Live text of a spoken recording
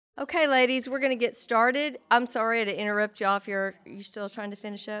Okay, ladies, we're going to get started. I'm sorry to interrupt y'all if you're still trying to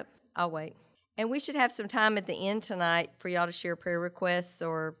finish up. I'll wait. And we should have some time at the end tonight for y'all to share prayer requests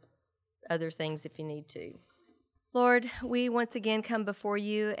or other things if you need to. Lord, we once again come before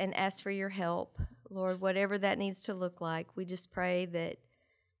you and ask for your help. Lord, whatever that needs to look like, we just pray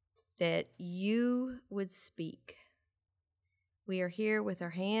that you would speak. We are here with our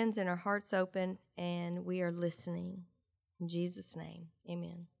hands and our hearts open, and we are listening. In Jesus' name,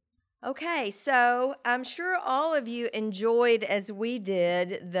 amen. Okay, so I'm sure all of you enjoyed, as we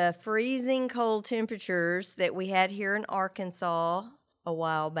did, the freezing cold temperatures that we had here in Arkansas a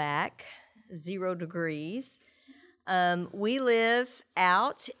while back, 0 degrees. We live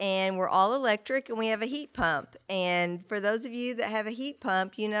out, and we're all electric, and we have a heat pump. And for those of you that have a heat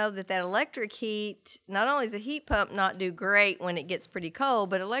pump, you know that electric heat, not only does a heat pump not do great when it gets pretty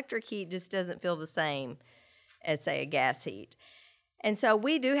cold, but electric heat just doesn't feel the same as, say, a gas heat. And so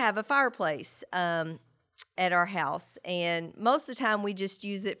we do have a fireplace at our house, and most of the time we just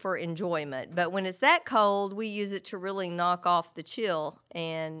use it for enjoyment. But when it's that cold, we use it to really knock off the chill,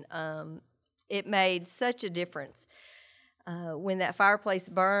 and it made such a difference. When that fireplace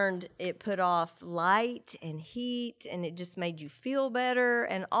burned, it put off light and heat, and it just made you feel better,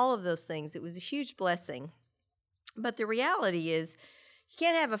 and all of those things. It was a huge blessing. But the reality is, you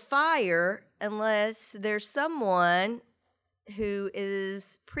can't have a fire unless there's someone who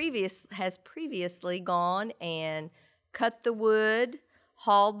has previously gone and cut the wood,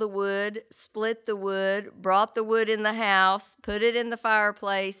 hauled the wood, split the wood, brought the wood in the house, put it in the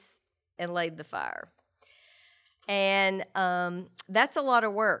fireplace, and laid the fire. And that's a lot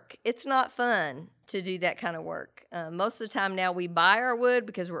of work. It's not fun to do that kind of work. Most of the time now we buy our wood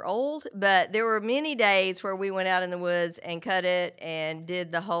because we're old, but there were many days where we went out in the woods and cut it and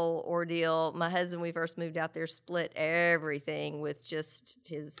did the whole ordeal. My husband, we first moved out there, split everything with just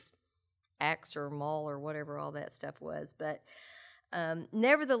his axe or maul or whatever all that stuff was. But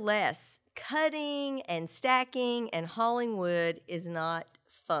nevertheless, cutting and stacking and hauling wood is not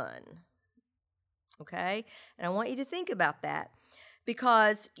fun. Okay? And I want you to think about that.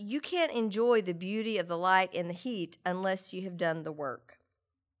 Because you can't enjoy the beauty of the light and the heat unless you have done the work.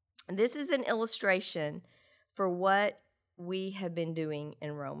 And this is an illustration for what we have been doing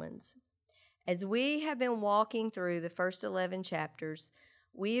in Romans. As we have been walking through the first 11 chapters,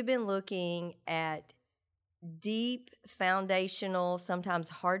 we have been looking at deep, foundational, sometimes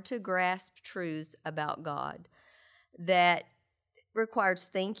hard to grasp truths about God that requires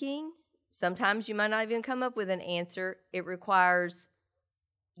thinking. Sometimes you might not even come up with an answer. It requires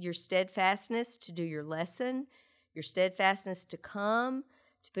your steadfastness to do your lesson, your steadfastness to come,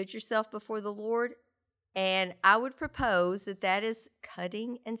 to put yourself before the Lord. And I would propose that is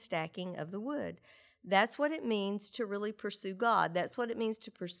cutting and stacking of the wood. That's what it means to really pursue God. That's what it means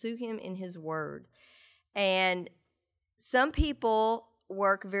to pursue Him in His Word. And some people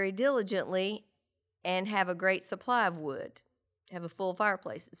work very diligently and have a great supply of wood, have a full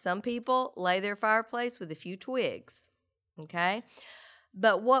fireplace. Some people lay their fireplace with a few twigs, okay?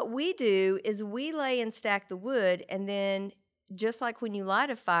 But what we do is we lay and stack the wood, and then just like when you light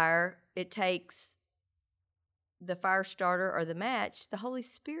a fire, it takes the fire starter or the match. The Holy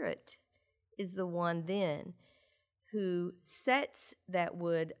Spirit is the one then who sets that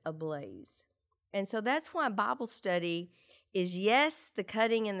wood ablaze. And so that's why Bible study is, yes, the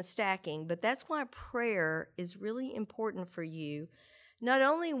cutting and the stacking, but that's why prayer is really important for you, not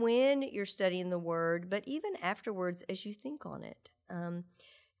only when you're studying the Word, but even afterwards as you think on it.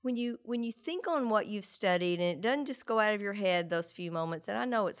 When you think on what you've studied, and it doesn't just go out of your head those few moments, and I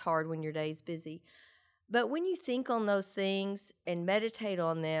know it's hard when your day's busy, but when you think on those things and meditate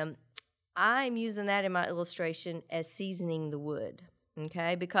on them, I'm using that in my illustration as seasoning the wood,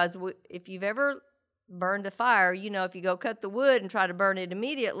 okay? Because if you've ever burned a fire, you know if you go cut the wood and try to burn it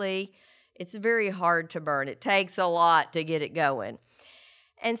immediately, it's very hard to burn. It takes a lot to get it going.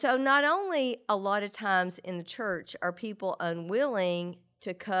 And so not only a lot of times in the church are people unwilling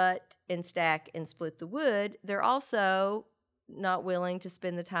to cut and stack and split the wood, they're also not willing to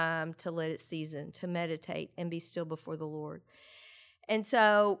spend the time to let it season, to meditate and be still before the Lord. And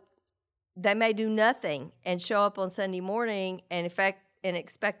so they may do nothing and show up on Sunday morning and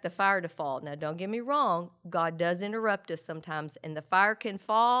expect the fire to fall. Now, don't get me wrong. God does interrupt us sometimes, and the fire can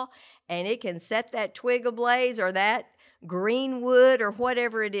fall, and it can set that twig ablaze or that green wood or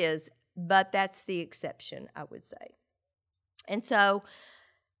whatever it is, but that's the exception, I would say. And so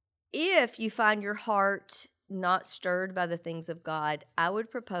if you find your heart not stirred by the things of God, I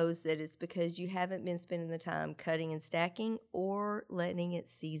would propose that it's because you haven't been spending the time cutting and stacking or letting it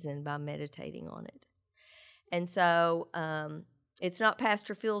season by meditating on it. And so It's not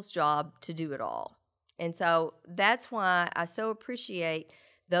Pastor Phil's job to do it all. And so that's why I so appreciate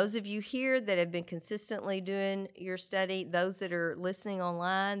those of you here that have been consistently doing your study, those that are listening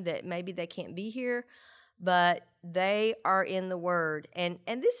online that maybe they can't be here, but they are in the Word. And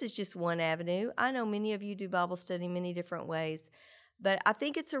this is just one avenue. I know many of you do Bible study many different ways, but I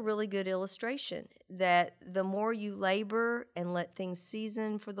think it's a really good illustration that the more you labor and let things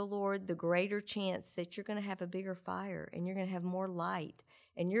season for the Lord, the greater chance that you're going to have a bigger fire and you're going to have more light,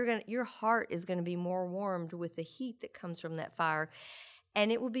 and your heart is going to be more warmed with the heat that comes from that fire,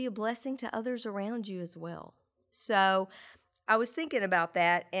 and it will be a blessing to others around you as well. So I was thinking about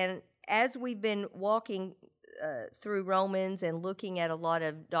that, and as we've been walking through Romans and looking at a lot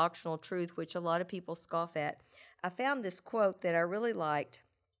of doctrinal truth, which a lot of people scoff at, I found this quote that I really liked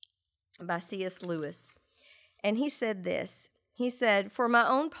by C.S. Lewis. And he said this. He said, "For my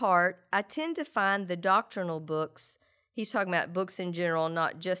own part, I tend to find the doctrinal books," he's talking about books in general,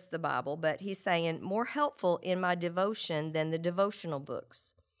 not just the Bible, but he's saying, "more helpful in my devotion than the devotional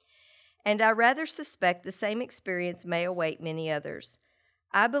books. And I rather suspect the same experience may await many others.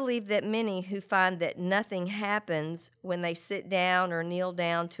 I believe that many who find that nothing happens when they sit down or kneel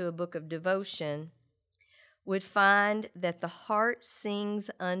down to a book of devotion would find that the heart sings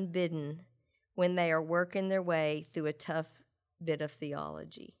unbidden when they are working their way through a tough bit of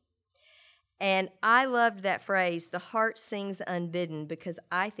theology." And I loved that phrase, the heart sings unbidden, because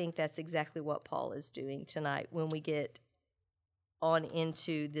I think that's exactly what Paul is doing tonight when we get on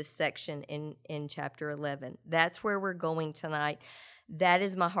into this section in chapter 11. That's where we're going tonight. That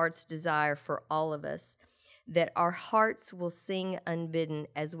is my heart's desire for all of us, that our hearts will sing unbidden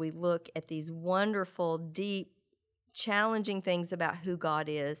as we look at these wonderful, deep, challenging things about who God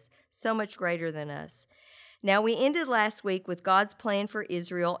is, so much greater than us. Now, we ended last week with God's plan for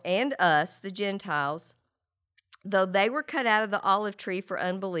Israel and us, the Gentiles. Though they were cut out of the olive tree for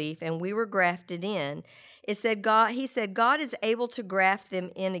unbelief and we were grafted in, he said God is able to graft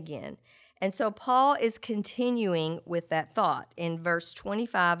them in again. And so Paul is continuing with that thought in verse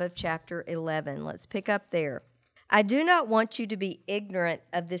 25 of chapter 11. Let's pick up there. "I do not want you to be ignorant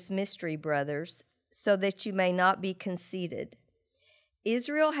of this mystery, brothers, so that you may not be conceited.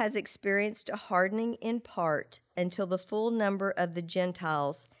 Israel has experienced a hardening in part until the full number of the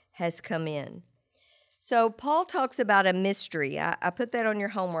Gentiles has come in." So Paul talks about a mystery. I put that on your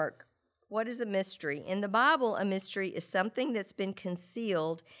homework. What is a mystery? In the Bible, a mystery is something that's been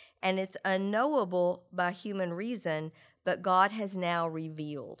concealed and it's unknowable by human reason, but God has now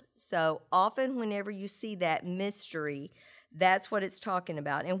revealed. So often whenever you see that mystery, that's what it's talking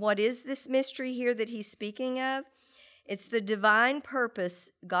about. And what is this mystery here that he's speaking of? It's the divine purpose,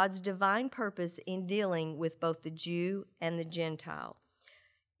 God's divine purpose in dealing with both the Jew and the Gentile.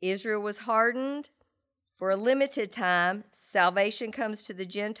 Israel was hardened for a limited time. Salvation comes to the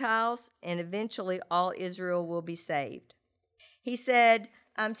Gentiles, and eventually all Israel will be saved. He said,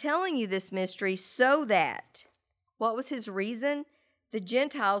 "I'm telling you this mystery so that," what was his reason? "The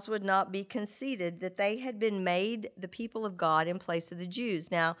Gentiles would not be conceited, that they had been made the people of God in place of the Jews."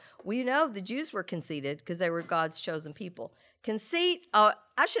 Now, we know the Jews were conceited because they were God's chosen people. Conceit,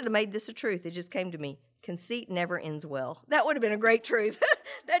 I should have made this a truth. It just came to me. Conceit never ends well. That would have been a great truth.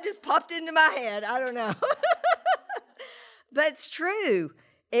 That just popped into my head. I don't know. But it's true.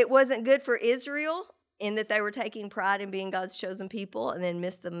 It wasn't good for Israel in that they were taking pride in being God's chosen people and then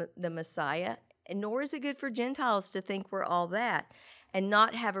missed the Messiah. And nor is it good for Gentiles to think we're all that and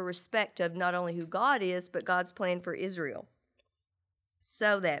not have a respect of not only who God is, but God's plan for Israel,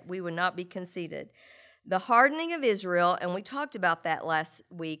 so that we would not be conceited. The hardening of Israel, and we talked about that last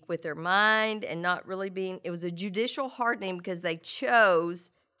week with their mind and not really being, it was a judicial hardening because they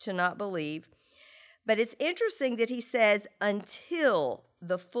chose to not believe. But it's interesting that he says, until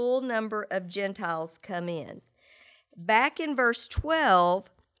the full number of Gentiles come in. Back in verse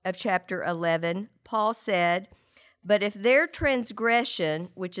 12 of chapter 11, Paul said, "But if their transgression,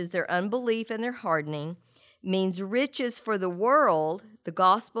 which is their unbelief and their hardening, means riches for the world," the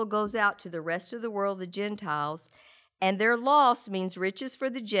gospel goes out to the rest of the world, the Gentiles, "and their loss means riches for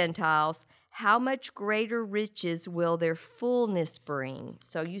the Gentiles, how much greater riches will their fullness bring?"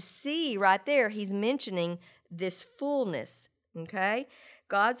 So you see right there, he's mentioning this fullness, okay?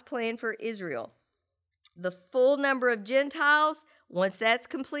 God's plan for Israel. The full number of Gentiles, once that's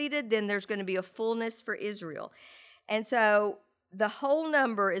completed, then there's going to be a fullness for Israel. And so the whole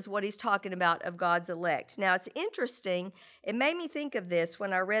number is what he's talking about of God's elect. Now, it's interesting. It made me think of this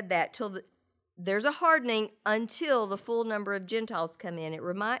when I read that. There's a hardening until the full number of Gentiles come in.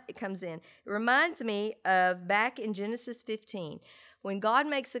 It comes in. It reminds me of back in Genesis 15 when God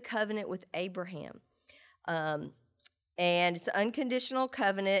makes a covenant with Abraham. And it's an unconditional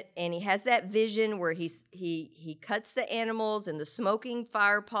covenant, and he has that vision where he cuts the animals and the smoking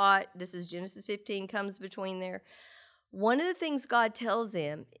fire pot. This is Genesis 15, comes between there. One of the things God tells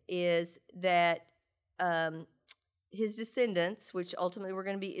him is that his descendants, which ultimately were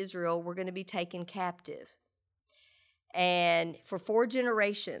going to be Israel, were going to be taken captive. And for 4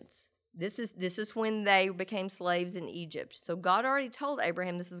 generations, this is when they became slaves in Egypt. So God already told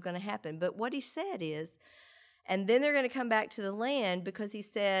Abraham this was going to happen. But what he said is, and then they're going to come back to the land, because he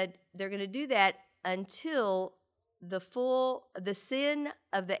said they're going to do that until the sin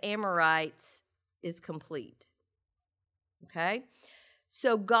of the Amorites is complete. Okay?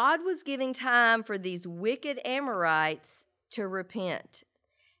 So God was giving time for these wicked Amorites to repent.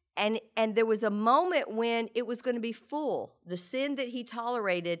 And there was a moment when it was going to be full, the sin that he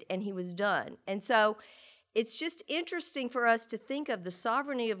tolerated, and he was done. And so it's just interesting for us to think of the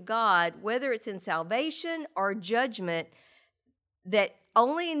sovereignty of God, whether it's in salvation or judgment, that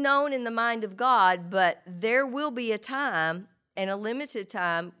only known in the mind of God, but there will be a time and a limited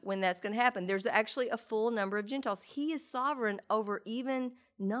time when that's going to happen. There's actually a full number of Gentiles. He is sovereign over even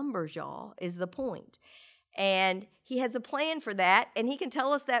numbers, y'all, is the point. And he has a plan for that, and he can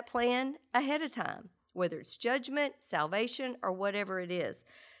tell us that plan ahead of time, whether it's judgment, salvation, or whatever it is.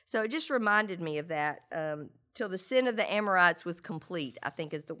 So it just reminded me of that. Till the sin of the Amorites was complete, I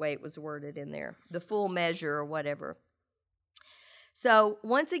think is the way it was worded in there, the full measure or whatever. So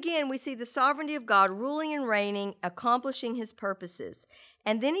once again, we see the sovereignty of God ruling and reigning, accomplishing his purposes.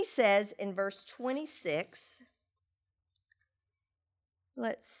 And then he says in verse 26,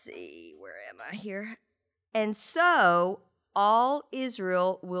 let's see, where am I here? And so all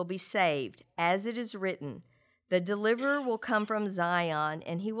Israel will be saved, as it is written, the deliverer will come from Zion,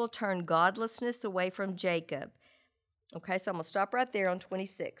 and he will turn godlessness away from Jacob. Okay, so I'm going to stop right there on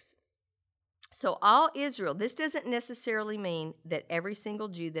 26. So all Israel, this doesn't necessarily mean that every single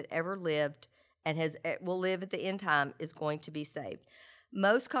Jew that ever lived and will live at the end time is going to be saved.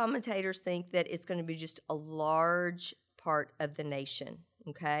 Most commentators think that it's going to be just a large part of the nation,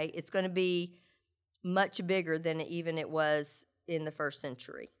 okay? It's going to be much bigger than even it was in the first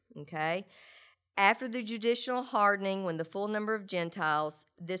century, okay? After the judicial hardening, when the full number of Gentiles,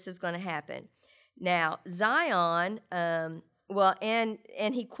 this is going to happen. Now, Zion, and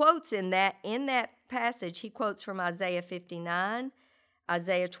he quotes in that passage, he quotes from Isaiah 59,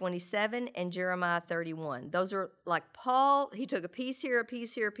 Isaiah 27, and Jeremiah 31. Those are like Paul, he took a piece here, a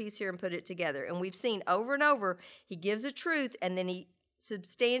piece here, a piece here, and put it together. And we've seen over and over, he gives a truth, and then he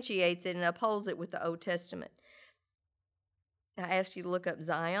substantiates it and upholds it with the Old Testament. I asked you to look up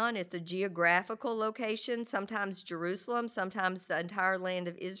Zion. It's a geographical location, sometimes Jerusalem, sometimes the entire land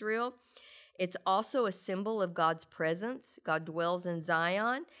of Israel. It's also a symbol of God's presence. God dwells in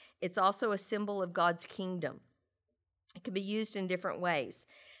Zion. It's also a symbol of God's kingdom. It can be used in different ways.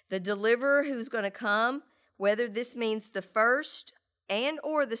 The deliverer who's going to come, whether this means the first and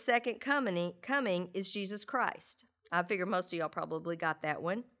or the second coming is Jesus Christ. I figure most of y'all probably got that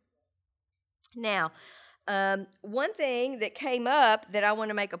one. Now, one thing that came up that I want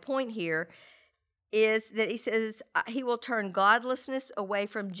to make a point here is that he says he will turn godlessness away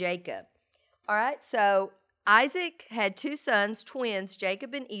from Jacob. All right, so Isaac had 2 sons, twins,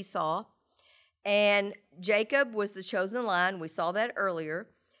 Jacob and Esau, and Jacob was the chosen line. We saw that earlier.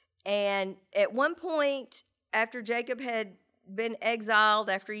 And at one point, after Jacob had been exiled,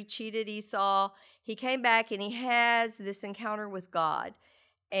 after he cheated Esau, he came back and he has this encounter with God.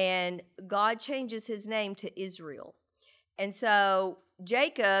 And God changes his name to Israel. And so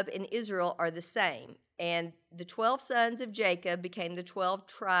Jacob and Israel are the same. And the 12 sons of Jacob became the 12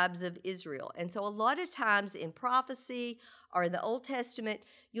 tribes of Israel. And so a lot of times in prophecy or in the Old Testament,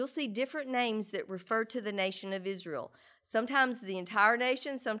 you'll see different names that refer to the nation of Israel. Sometimes the entire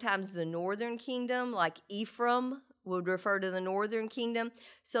nation, sometimes the northern kingdom, like Ephraim would refer to the northern kingdom.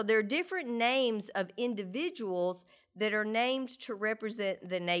 So there are different names of individuals that are named to represent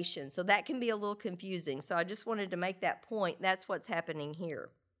the nation. So that can be a little confusing. So I just wanted to make that point. That's what's happening here.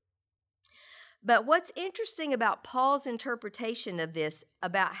 But what's interesting about Paul's interpretation of this,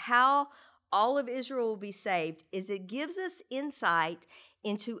 about how all of Israel will be saved, is it gives us insight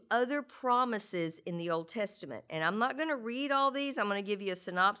into other promises in the Old Testament. And I'm not going to read all these. I'm going to give you a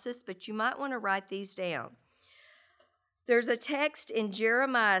synopsis, but you might want to write these down. There's a text in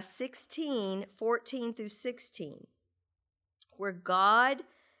Jeremiah 16, 14 through 16, where God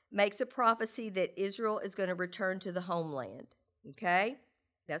makes a prophecy that Israel is going to return to the homeland. Okay?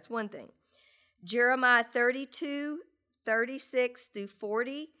 That's one thing. Jeremiah 32, 36 through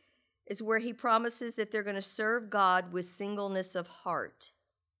 40 is where he promises that they're going to serve God with singleness of heart.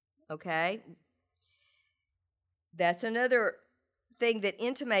 Okay? That's another thing that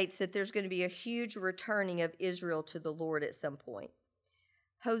intimates that there's going to be a huge returning of Israel to the Lord at some point.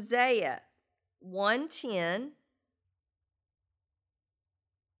 Hosea 1:10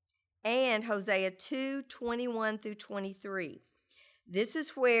 and Hosea 2:21 through 23. This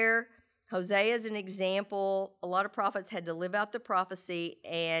is where Hosea is an example. A lot of prophets had to live out the prophecy,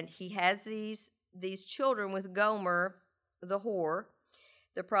 and he has these children with Gomer, the whore,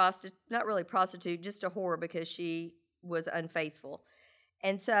 the prostitute, not really prostitute, just a whore because she was unfaithful.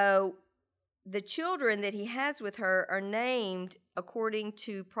 And so the children that he has with her are named according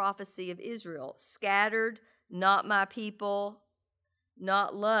to prophecy of Israel: scattered, not my people,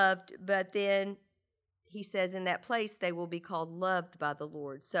 not loved, but then he says in that place they will be called loved by the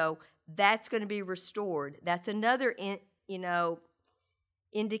Lord. So that's going to be restored. That's another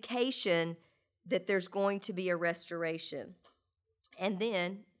indication that there's going to be a restoration. And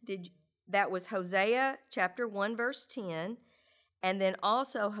then that was Hosea chapter 1 verse 10, and then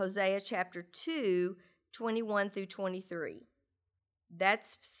also Hosea chapter 2 21 through 23.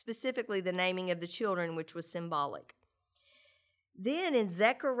 That's specifically the naming of the children, which was symbolic. Then in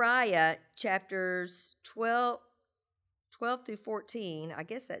Zechariah chapters 12 through 14, I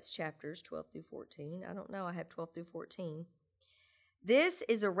guess that's chapters 12 through 14. I don't know, I have 12 through 14. This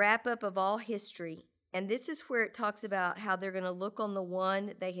is a wrap-up of all history, and this is where it talks about how they're going to look on the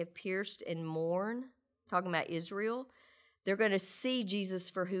one they have pierced and mourn, talking about Israel. They're going to see Jesus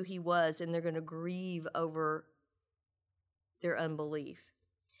for who he was, and they're going to grieve over their unbelief.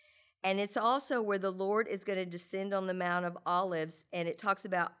 And it's also where the Lord is going to descend on the Mount of Olives, and it talks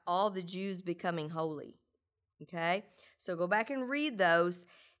about all the Jews becoming holy. Okay? So go back and read those,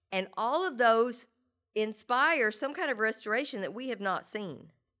 and all of those inspire some kind of restoration that we have not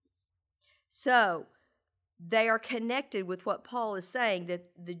seen. So they are connected with what Paul is saying, that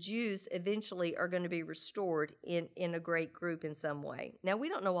the Jews eventually are going to be restored in a great group in some way. Now, we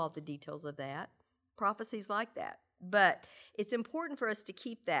don't know all the details of that. Prophecies like that. But it's important for us to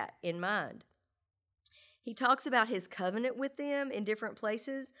keep that in mind. He talks about his covenant with them in different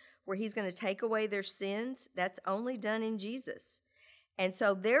places where he's going to take away their sins. That's only done in Jesus. And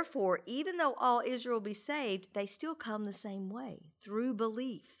so, therefore, even though all Israel be saved, they still come the same way, through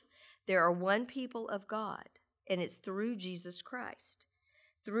belief. There are one people of God, and it's through Jesus Christ,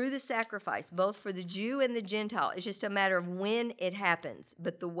 through the sacrifice, both for the Jew and the Gentile. It's just a matter of when it happens,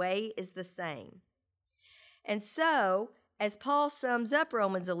 but the way is the same. And so, as Paul sums up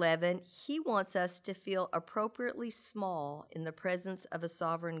Romans 11, he wants us to feel appropriately small in the presence of a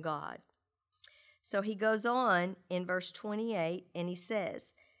sovereign God. So he goes on in verse 28, and he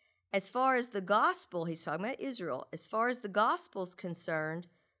says, as far as the gospel, he's talking about Israel, as far as the gospel's concerned,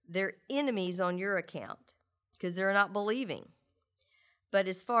 they're enemies on your account because they're not believing. But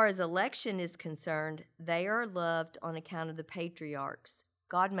as far as election is concerned, they are loved on account of the patriarchs.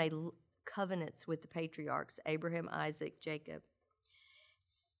 God made covenants with the patriarchs, Abraham, Isaac, Jacob.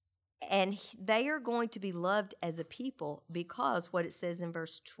 And they are going to be loved as a people because what it says in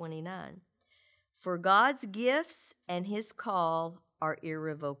verse 29, for God's gifts and his call are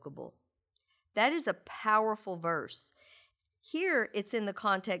irrevocable. That is a powerful verse. Here it's in the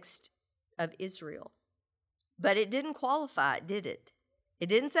context of Israel, but it didn't qualify it, did it? It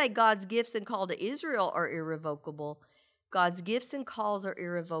didn't say God's gifts and call to Israel are irrevocable. God's gifts and calls are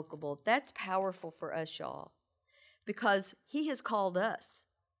irrevocable. That's powerful for us, y'all, because he has called us.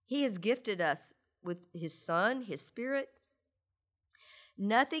 He has gifted us with his Son, his Spirit.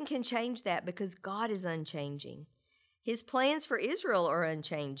 Nothing can change that because God is unchanging. His plans for Israel are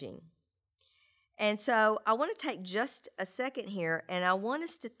unchanging. And so I want to take just a second here, and I want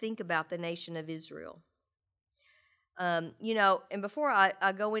us to think about the nation of Israel. And before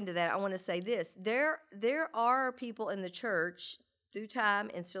I go into that, I want to say this. There are people in the church through time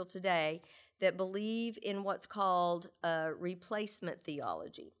and still today that believe in what's called replacement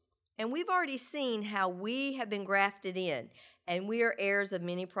theology. And we've already seen how we have been grafted in, and we are heirs of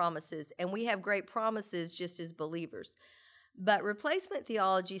many promises, and we have great promises just as believers. But replacement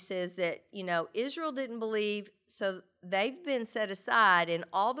theology says that, Israel didn't believe, so they've been set aside, and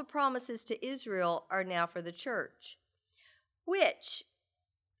all the promises to Israel are now for the church. Which,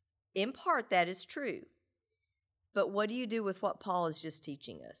 in part, that is true. But what do you do with what Paul is just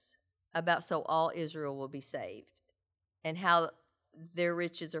teaching us about so all Israel will be saved and how their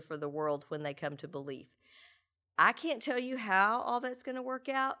riches are for the world when they come to belief? I can't tell you how all that's going to work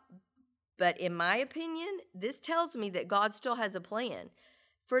out, but in my opinion, this tells me that God still has a plan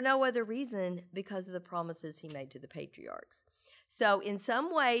for no other reason because of the promises he made to the patriarchs. So in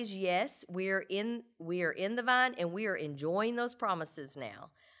some ways, yes, we are in the vine and we are enjoying those promises now.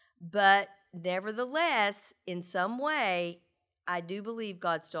 But nevertheless, in some way, I do believe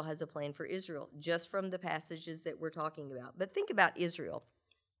God still has a plan for Israel, just from the passages that we're talking about. But think about Israel.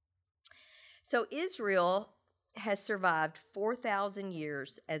 So Israel has survived 4,000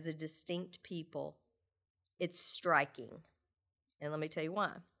 years as a distinct people. It's striking. And let me tell you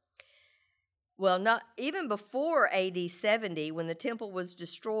why. Well, not even before AD 70, when the temple was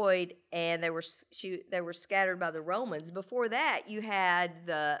destroyed and they were scattered by the Romans. Before that, you had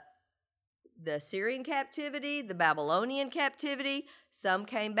the Syrian captivity, the Babylonian captivity. Some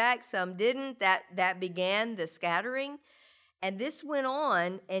came back, some didn't. That began the scattering. And this went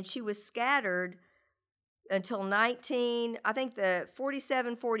on, and she was scattered until the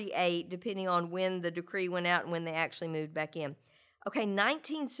 47, 48, depending on when the decree went out and when they actually moved back in. Okay,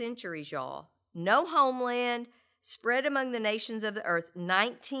 19 centuries, y'all. No homeland, spread among the nations of the earth,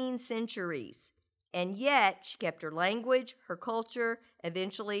 19 centuries. And yet, she kept her language, her culture,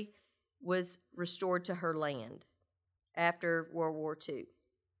 eventually was restored to her land after World War II.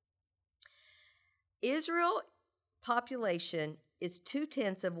 Israel population is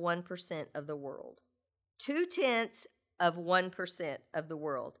 0.2% of the world. 0.2% of the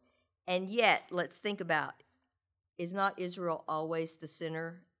world. And yet, let's think about, is not Israel always the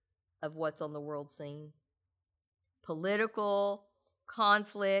center of what's on the world scene? Political,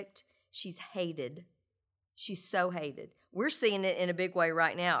 conflict, she's hated. She's so hated. We're seeing it in a big way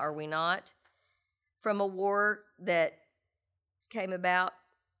right now, are we not? From a war that came about,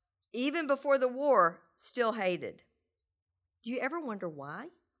 even before the war, still hated. Do you ever wonder why?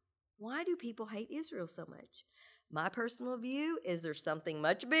 Why do people hate Israel so much? My personal view is there's something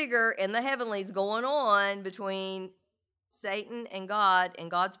much bigger in the heavenlies going on between Satan and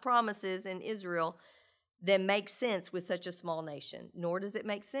God's promises in Israel that makes sense with such a small nation. Nor does it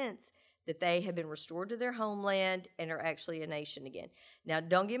make sense that they have been restored to their homeland and are actually a nation again. Now,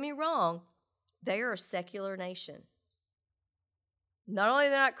 don't get me wrong, they are a secular nation. Not only are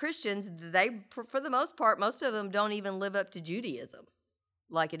they not Christians, they, for the most part, most of them don't even live up to Judaism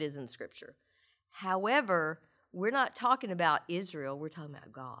like it is in Scripture. However, we're not talking about Israel, we're talking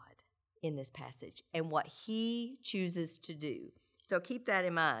about God in this passage and what He chooses to do. So keep that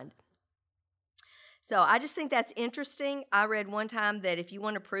in mind. So I just think that's interesting. I read one time that if you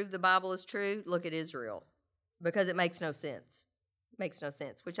want to prove the Bible is true, look at Israel, because it makes no sense. It makes no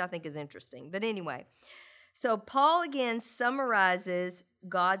sense, which I think is interesting. But anyway, so Paul again summarizes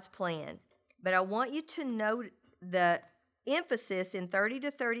God's plan. But I want you to note the emphasis in 30 to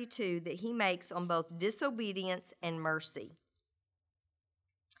 32 that he makes on both disobedience and mercy.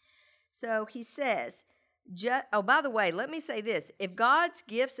 So he says, by the way, let me say this. If God's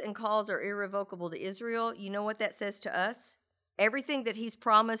gifts and calls are irrevocable to Israel, you know what that says to us? Everything that He's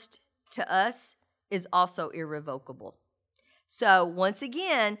promised to us is also irrevocable. So once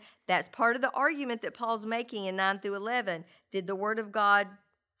again, that's part of the argument that Paul's making in 9 through 11. Did the Word of God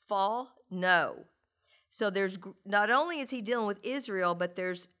fall? No. So there's not only is He dealing with Israel, but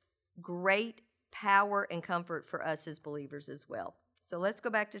there's great power and comfort for us as believers as well. So let's go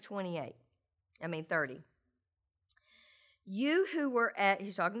back to 30. You who were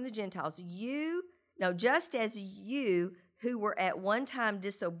he's talking to the Gentiles, just as you who were at one time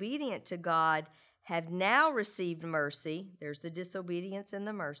disobedient to God have now received mercy, there's the disobedience and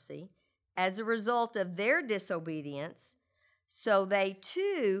the mercy, as a result of their disobedience, so they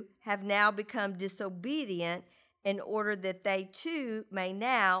too have now become disobedient in order that they too may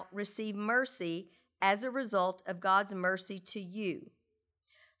now receive mercy as a result of God's mercy to you.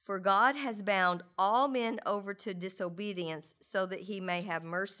 For God has bound all men over to disobedience so that He may have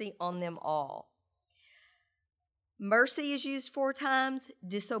mercy on them all. Mercy is used 4 times.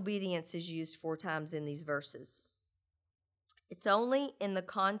 Disobedience is used 4 times in these verses. It's only in the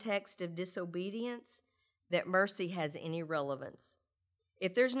context of disobedience that mercy has any relevance.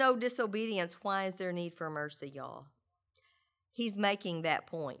 If there's no disobedience, why is there need for mercy, y'all? He's making that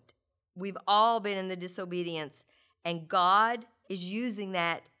point. We've all been in the disobedience, and God is using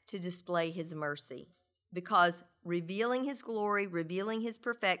that to display His mercy, because revealing His glory, revealing His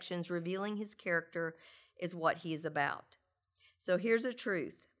perfections, revealing His character is what He is about. So here's a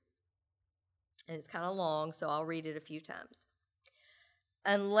truth, and it's kind of long, so I'll read it a few times.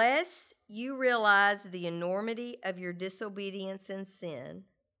 Unless you realize the enormity of your disobedience and sin,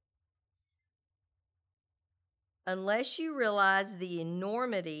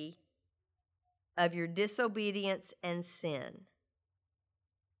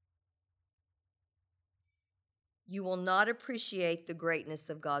 you will not appreciate the greatness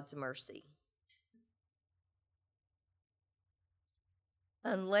of God's mercy.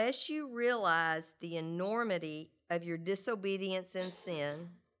 Unless you realize the enormity of your disobedience and sin,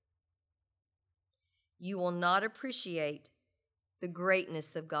 you will not appreciate the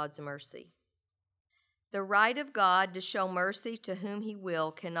greatness of God's mercy. The right of God to show mercy to whom he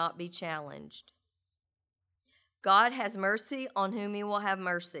will cannot be challenged. God has mercy on whom he will have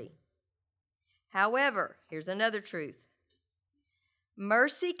mercy. However, here's another truth.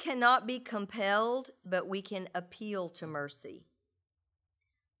 Mercy cannot be compelled, but we can appeal to mercy.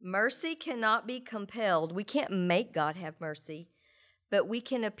 Mercy cannot be compelled. We can't make God have mercy, but we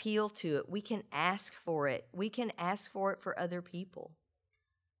can appeal to it. We can ask for it. We can ask for it for other people.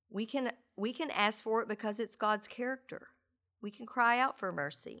 We can ask for it because it's God's character. We can cry out for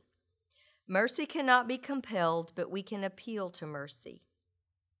mercy. Mercy cannot be compelled, but we can appeal to mercy.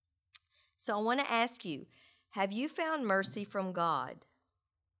 So I want to ask you, have you found mercy from God?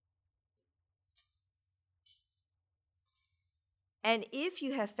 And if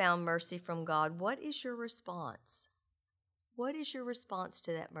you have found mercy from God, what is your response? What is your response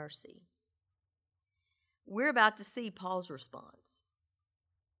to that mercy? We're about to see Paul's response.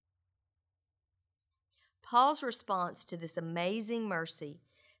 Paul's response to this amazing mercy,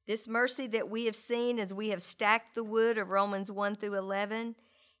 this mercy that we have seen as we have stacked the wood of Romans 1 through 11,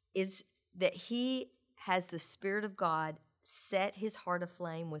 is that he has the Spirit of God set his heart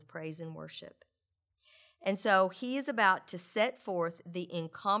aflame with praise and worship. And so he is about to set forth the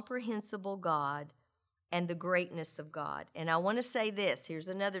incomprehensible God and the greatness of God. And I want to say this, here's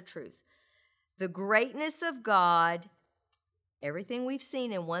another truth. The greatness of God, everything we've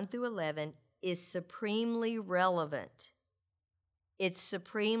seen in 1 through 11, is supremely relevant. It's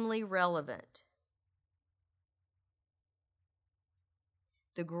supremely relevant.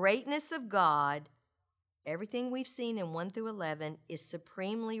 The greatness of God, everything we've seen in 1 through 11, is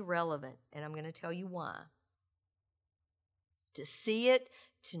supremely relevant, and I'm going to tell you why. To see it,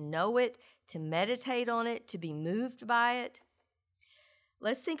 to know it, to meditate on it, to be moved by it.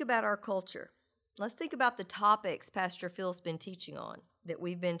 Let's think about our culture. Let's think about the topics Pastor Phil's been teaching on that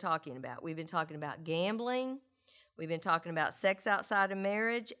we've been talking about. We've been talking about gambling. We've been talking about sex outside of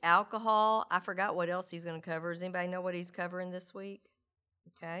marriage, alcohol. I forgot what else he's going to cover. Does anybody know what he's covering this week?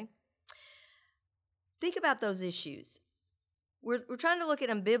 Okay. Think about those issues. We're trying to look at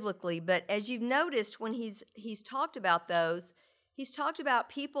them biblically, but as you've noticed when he's talked about those, he's talked about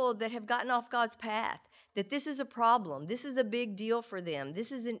people that have gotten off God's path, that this is a problem. This is a big deal for them.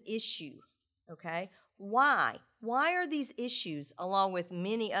 This is an issue, okay? Why? Why are these issues along with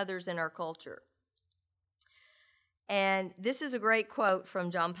many others in our culture? And this is a great quote from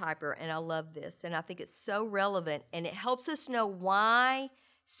John Piper, and I love this, and I think it's so relevant, and it helps us know why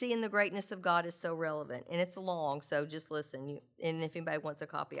seeing the greatness of God is so relevant. And it's long, so just listen. And if anybody wants a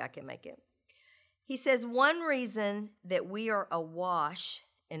copy, I can make it. He says, one reason that we are awash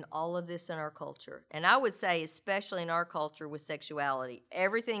in all of this in our culture, and I would say especially in our culture with sexuality,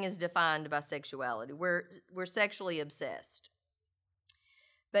 everything is defined by sexuality. We're sexually obsessed.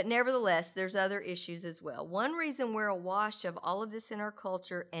 But nevertheless, there's other issues as well. One reason we're awash of all of this in our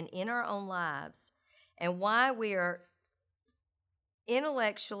culture and in our own lives, and why we are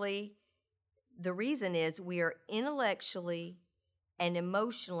intellectually, the reason is we are intellectually and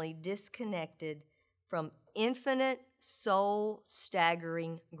emotionally disconnected from infinite,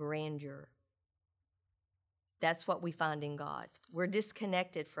 soul-staggering grandeur. That's what we find in God. We're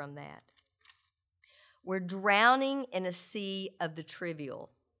disconnected from that. We're drowning in a sea of the trivial.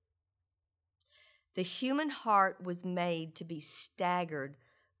 The human heart was made to be staggered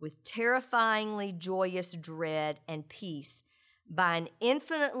with terrifyingly joyous dread and peace by an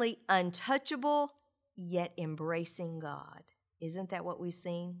infinitely untouchable yet embracing God. Isn't that what we've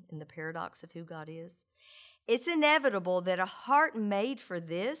seen in the paradox of who God is? It's inevitable that a heart made for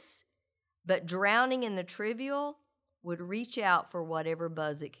this, but drowning in the trivial, would reach out for whatever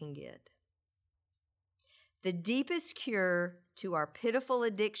buzz it can get. The deepest cure to our pitiful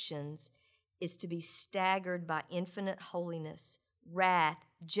addictions is to be staggered by infinite holiness, wrath,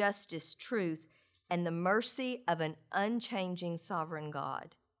 justice, truth, and the mercy of an unchanging sovereign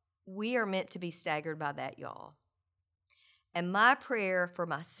God. We are meant to be staggered by that, y'all. And my prayer for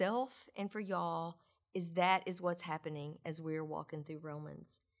myself and for y'all is that is what's happening as we're walking through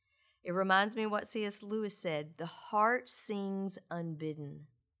Romans. It reminds me of what C.S. Lewis said, the heart sings unbidden.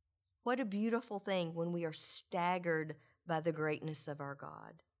 What a beautiful thing when we are staggered by the greatness of our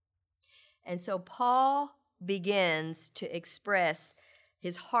God. And so Paul begins to express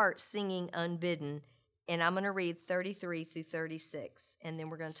his heart singing unbidden, and I'm going to read 33 through 36, and then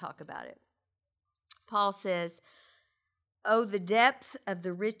we're going to talk about it. Paul says, "Oh, the depth of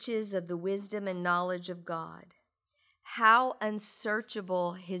the riches of the wisdom and knowledge of God! How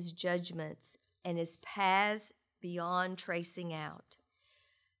unsearchable his judgments and his paths beyond tracing out!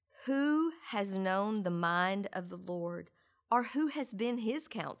 Who has known the mind of the Lord, or who has been his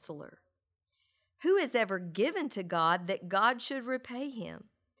counselor? Who has ever given to God that God should repay him?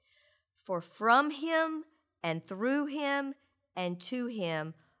 For from him and through him and to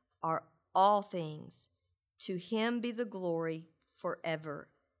him are all things. To him be the glory forever.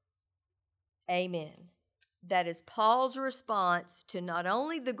 Amen. That is Paul's response to not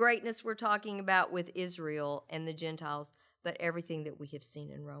only the greatness we're talking about with Israel and the Gentiles, but everything that we have seen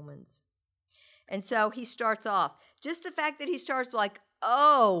in Romans. And so he starts off, just the fact that he starts like,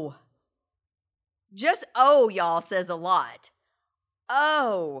 oh, just oh, y'all, says a lot.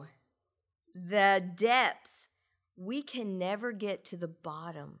 Oh, the depths. We can never get to the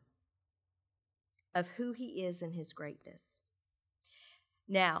bottom of who he is and his greatness.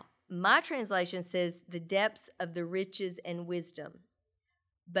 Now, my translation says the depths of the riches and wisdom.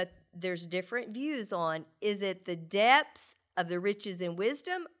 But there's different views on, is it the depths of the riches and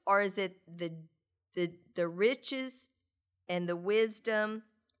wisdom, or is it the riches and the wisdom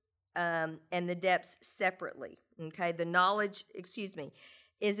and the depths separately? Okay, the knowledge,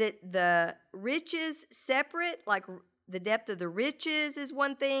 is it the riches separate, like the depth of the riches is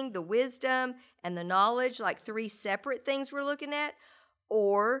one thing, the wisdom and the knowledge, like three separate things we're looking at?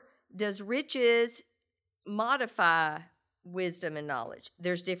 Or does riches modify wisdom and knowledge?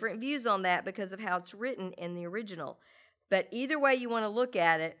 There's different views on that because of how it's written in the original. But either way you want to look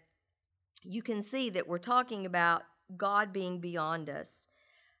at it, you can see that we're talking about God being beyond us,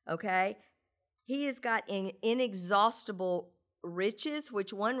 okay? He has got inexhaustible riches,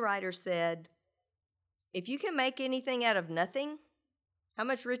 which one writer said, if you can make anything out of nothing, how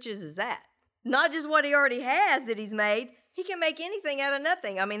much riches is that? Not just what he already has that he's made. He can make anything out of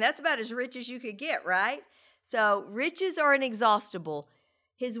nothing. I mean, that's about as rich as you could get, right? So riches are inexhaustible.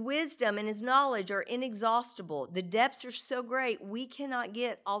 His wisdom and his knowledge are inexhaustible. The depths are so great, we cannot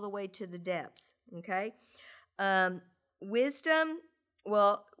get all the way to the depths, okay? Wisdom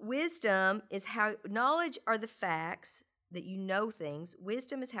is how, knowledge are the facts that you know things.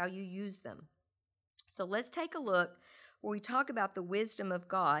 Wisdom is how you use them. So let's take a look where we talk about the wisdom of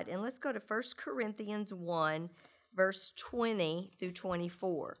God. And let's go to 1 Corinthians 1, verse 20 through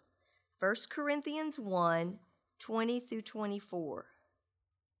 24. 1 Corinthians 1, 20 through 24.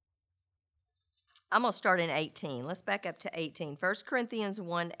 I'm going to start in 18. Let's back up to 18. 1 Corinthians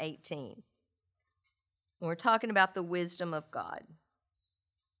 1, 18. We're talking about the wisdom of God.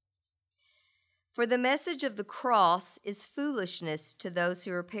 For the message of the cross is foolishness to those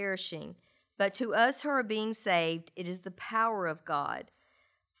who are perishing, but to us who are being saved, it is the power of God.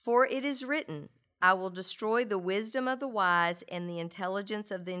 For it is written, I will destroy the wisdom of the wise, and the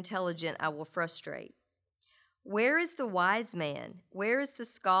intelligence of the intelligent I will frustrate. Where is the wise man? Where is the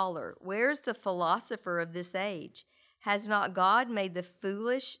scholar? Where is the philosopher of this age? Has not God made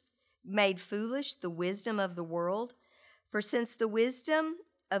foolish the wisdom of the world? For since the wisdom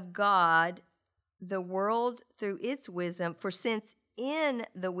of God, the world through its wisdom, for since in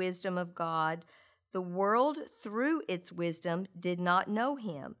the wisdom of God, the world through its wisdom did not know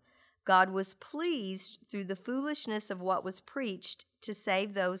him, God was pleased through the foolishness of what was preached to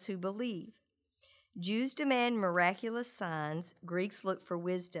save those who believe. Jews demand miraculous signs, Greeks look for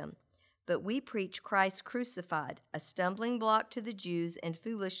wisdom, but we preach Christ crucified, a stumbling block to the Jews and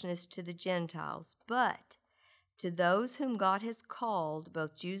foolishness to the Gentiles. But to those whom God has called,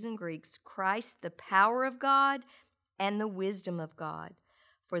 both Jews and Greeks, Christ the power of God and the wisdom of God.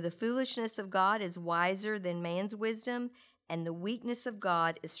 For the foolishness of God is wiser than man's wisdom, and the weakness of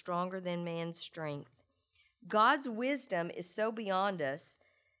God is stronger than man's strength. God's wisdom is so beyond us,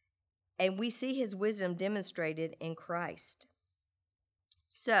 and we see his wisdom demonstrated in Christ.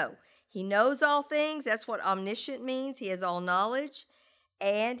 So, he knows all things. That's what omniscient means. He has all knowledge,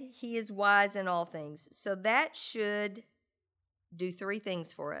 and he is wise in all things. So that should do three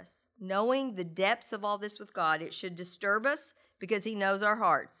things for us. Knowing the depths of all this with God, it should disturb us because he knows our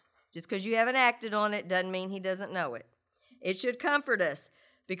hearts. Just because you haven't acted on it doesn't mean he doesn't know it. It should comfort us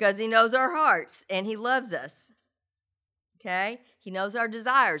because he knows our hearts and he loves us. Okay? He knows our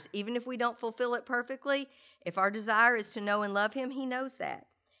desires. Even if we don't fulfill it perfectly, if our desire is to know and love him, he knows that.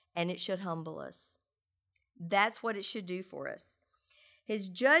 And it should humble us. That's what it should do for us. His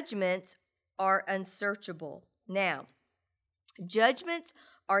judgments are unsearchable. Now, judgments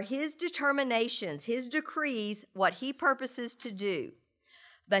are his determinations, his decrees, what he purposes to do.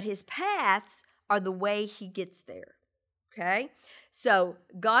 But his paths are the way he gets there. Okay? So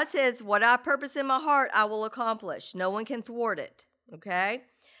God says, what I purpose in my heart, I will accomplish. No one can thwart it. Okay?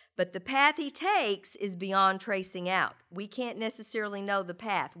 But the path he takes is beyond tracing out. We can't necessarily know the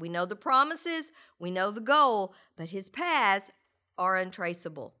path. We know the promises, we know the goal, but his paths are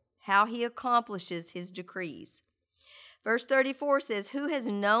untraceable. how he accomplishes his decrees. Verse 34 says, who has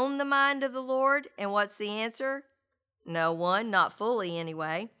known the mind of the Lord? And what's the answer? No one, not fully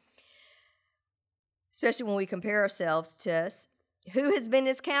anyway. Especially when we compare ourselves to us. Who has been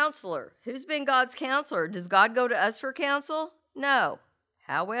his counselor? Who's been God's counselor? Does God go to us for counsel? No.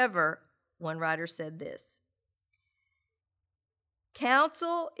 However, one writer said this.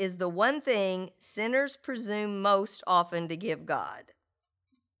 Counsel is the one thing sinners presume most often to give God.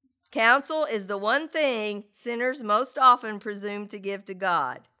 Counsel is the one thing sinners most often presume to give to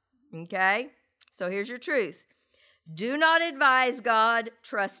God. Okay? So here's your truth. Do not advise God,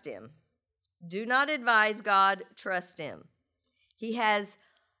 trust him. Do not advise God, trust him. He has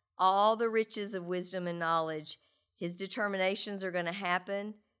all the riches of wisdom and knowledge. His determinations are going to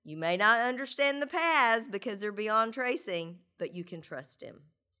happen. You may not understand the paths because they're beyond tracing, but you can trust him.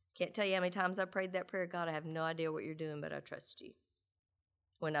 Can't tell you how many times I prayed that prayer. God, I have no idea what you're doing, but I trust you.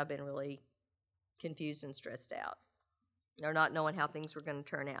 When I've been really confused and stressed out, or not knowing how things were going to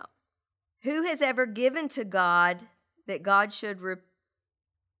turn out. Who has ever given to God that God should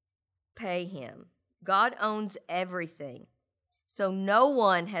repay him? God owns everything. So no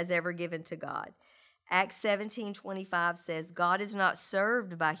one has ever given to God. Acts 17:25 says, God is not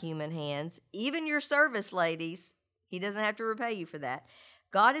served by human hands. Even your service, ladies, he doesn't have to repay you for that.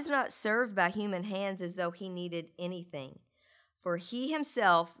 God is not served by human hands as though he needed anything. For he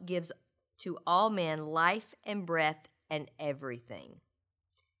himself gives to all men life and breath and everything.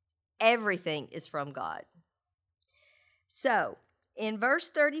 Everything is from God. So, in verse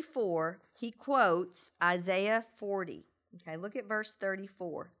 34, he quotes Isaiah 40. Okay, look at verse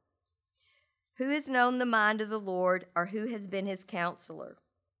 34. Who has known the mind of the Lord, or who has been his counselor?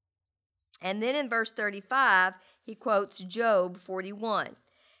 And then in verse 35, he quotes Job 41.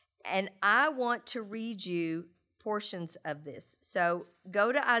 And I want to read you portions of this. So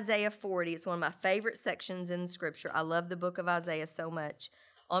go to Isaiah 40. It's one of my favorite sections in Scripture. I love the book of Isaiah so much.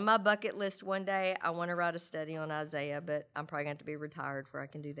 On my bucket list one day, I want to write a study on Isaiah, but I'm probably going to have to be retired before I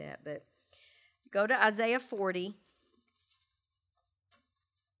can do that. But go to Isaiah 40.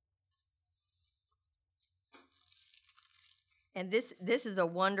 And this is a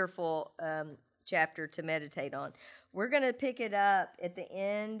wonderful chapter to meditate on. We're going to pick it up at the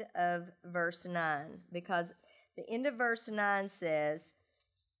end of verse 9, because the end of verse 9 says,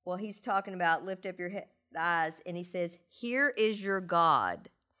 well, he's talking about lift up your eyes, and he says, here is your God.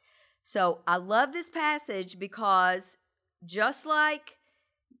 So I love this passage because just like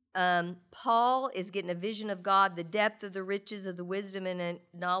Paul is getting a vision of God, the depth of the riches of the wisdom and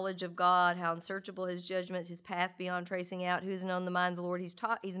knowledge of God, how unsearchable his judgments, his path beyond tracing out, who's known the mind of the Lord.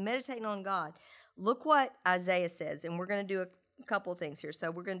 He's meditating on God. Look what Isaiah says, and we're going to do a couple things here. So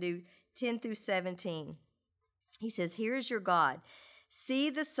we're going to do 10 through 17. He says, here is your God.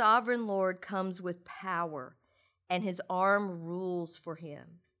 See, the sovereign Lord comes with power, and his arm rules for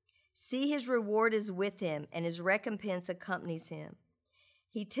him. See, his reward is with him, and his recompense accompanies him.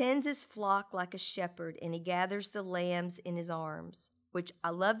 He tends his flock like a shepherd, and he gathers the lambs in his arms, which I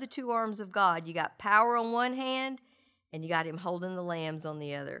love the two arms of God. You got power on one hand, and you got him holding the lambs on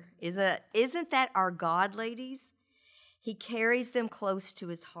the other. Isn't that our God, ladies? He carries them close to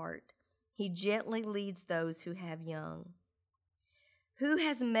his heart. He gently leads those who have young. Who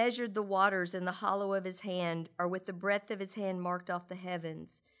has measured the waters in the hollow of his hand, or with the breadth of his hand marked off the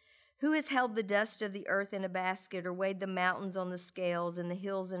heavens? Who has held the dust of the earth in a basket, or weighed the mountains on the scales and the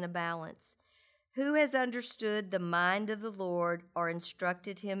hills in a balance? Who has understood the mind of the Lord, or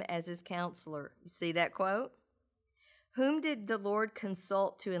instructed him as his counselor? You see that quote? Whom did the Lord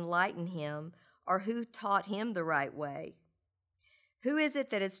consult to enlighten him, or who taught him the right way? Who is it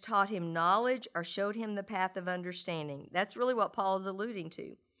that has taught him knowledge, or showed him the path of understanding? That's really what Paul is alluding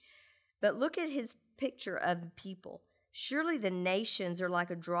to. But look at his picture of the people. Surely the nations are like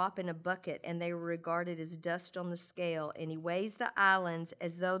a drop in a bucket, and they were regarded as dust on the scale, and he weighs the islands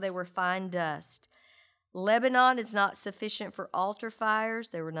as though they were fine dust. Lebanon is not sufficient for altar fires.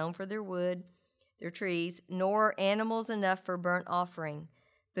 They were known for their wood, their trees, nor animals enough for burnt offering.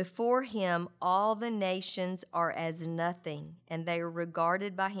 Before him all the nations are as nothing, and they are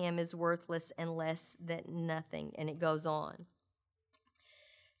regarded by him as worthless and less than nothing. And it goes on.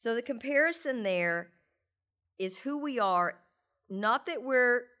 So the comparison there is who we are, not that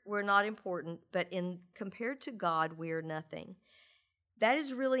we're not important, but compared to God, we are nothing. That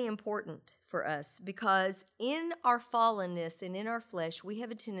is really important for us, because in our fallenness and in our flesh, we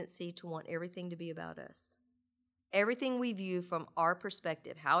have a tendency to want everything to be about us. Everything we view from our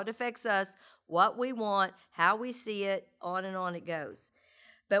perspective, how it affects us, what we want, how we see it, on and on it goes.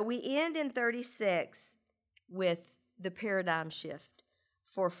 But we end in 36 with the paradigm shift.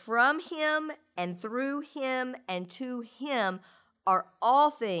 For from him and through him and to him are all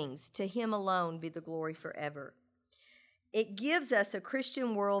things. To him alone be the glory forever. It gives us a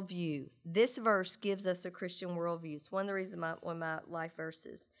Christian worldview. This verse gives us a Christian worldview. It's one of the reasons one of my life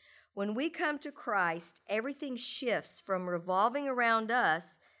verses. When we come to Christ, everything shifts from revolving around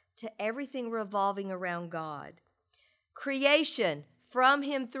us to everything revolving around God. Creation, from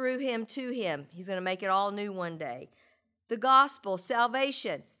him, through him, to him. He's going to make it all new one day. The gospel,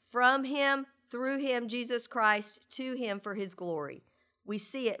 salvation, from him, through him, Jesus Christ, to him for his glory. We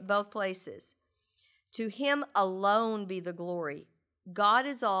see it both places. To him alone be the glory. God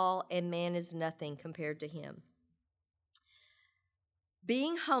is all and man is nothing compared to him.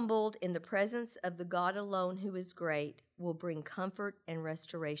 Being humbled in the presence of the God alone who is great will bring comfort and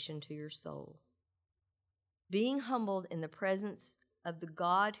restoration to your soul. Being humbled in the presence of the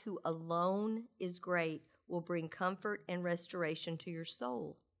God who alone is great will bring comfort and restoration to your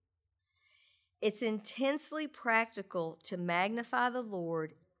soul. It's intensely practical to magnify the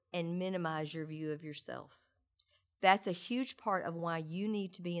Lord and minimize your view of yourself. That's a huge part of why you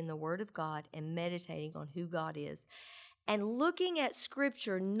need to be in the Word of God and meditating on who God is. And looking at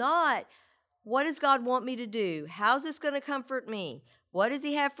Scripture, not what does God want me to do? How's this going to comfort me? What does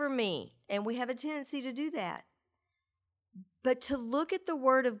he have for me? And we have a tendency to do that. But to look at the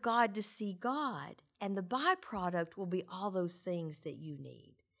Word of God to see God, and the byproduct will be all those things that you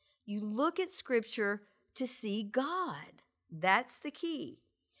need. You look at Scripture to see God. That's the key.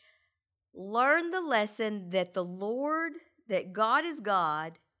 Learn the lesson that that God is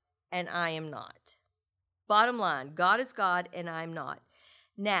God and I am not. Bottom line, God is God and I am not.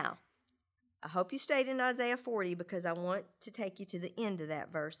 Now, I hope you stayed in Isaiah 40 because I want to take you to the end of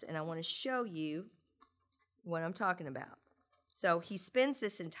that verse and I want to show you what I'm talking about. So he spends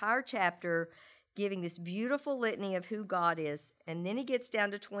this entire chapter giving this beautiful litany of who God is, and then he gets down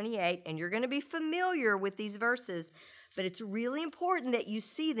to 28, and you're going to be familiar with these verses, but it's really important that you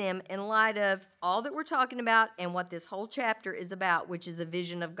see them in light of all that we're talking about and what this whole chapter is about, which is a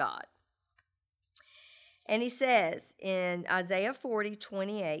vision of God. And he says in Isaiah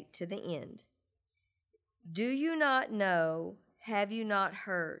 40:28 to the end, "Do you not know, have you not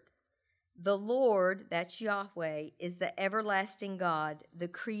heard? The Lord," that's Yahweh, "is the everlasting God, the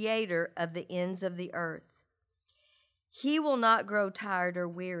creator of the ends of the earth. He will not grow tired or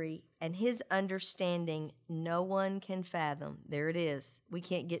weary, and his understanding no one can fathom." There it is. We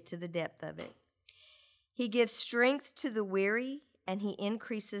can't get to the depth of it. "He gives strength to the weary, and he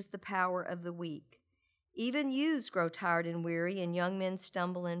increases the power of the weak. Even youths grow tired and weary, and young men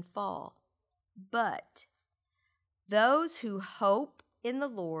stumble and fall. But those who hope in the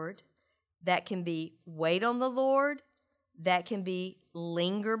Lord," that can be wait on the Lord, that can be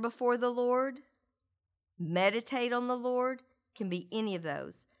linger before the Lord, meditate on the Lord, can be any of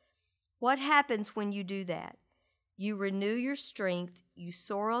those. What happens when you do that? You renew your strength, you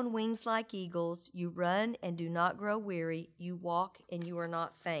soar on wings like eagles, you run and do not grow weary, you walk and you are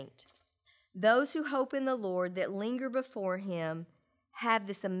not faint. Those who hope in the Lord, that linger before him, have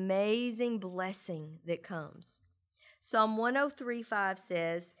this amazing blessing that comes. Psalm 103:5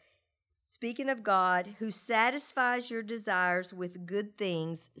 says, speaking of God, "who satisfies your desires with good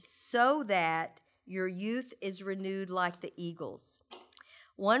things so that your youth is renewed like the eagles."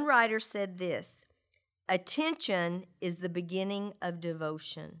 One writer said this, "Attention is the beginning of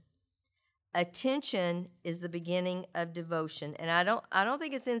devotion." Attention is the beginning of devotion. And I don't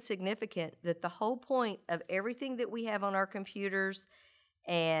think it's insignificant that the whole point of everything that we have on our computers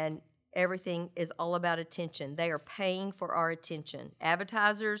and everything is all about attention. They are paying for our attention.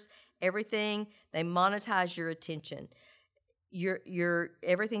 Advertisers, everything, they monetize your attention.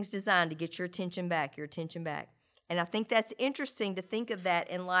 Everything's designed to get your attention back. And I think that's interesting to think of that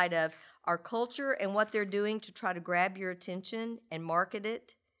in light of our culture and what they're doing to try to grab your attention and market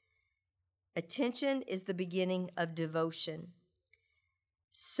it. Attention is the beginning of devotion.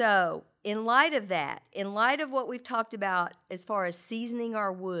 So, in light of that, in light of what we've talked about as far as seasoning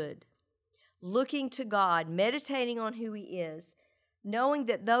our wood, looking to God, meditating on who he is, knowing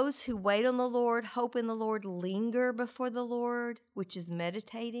that those who wait on the Lord, hope in the Lord, linger before the Lord, which is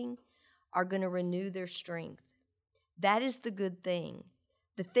meditating, are going to renew their strength. That is the good thing.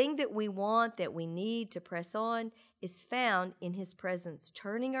 The thing that we want, that we need to press on, is found in his presence,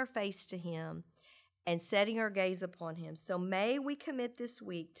 turning our face to him and setting our gaze upon him. So may we commit this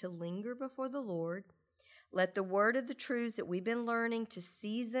week to linger before the Lord. Let the word of the truths that we've been learning to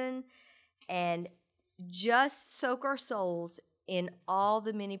season and just soak our souls in all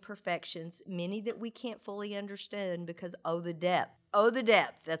the many perfections, many that we can't fully understand because, oh, the depth. Oh, the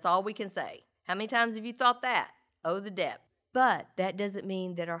depth. That's all we can say. How many times have you thought that? Oh, the depth. But that doesn't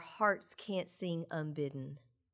mean that our hearts can't sing unbidden.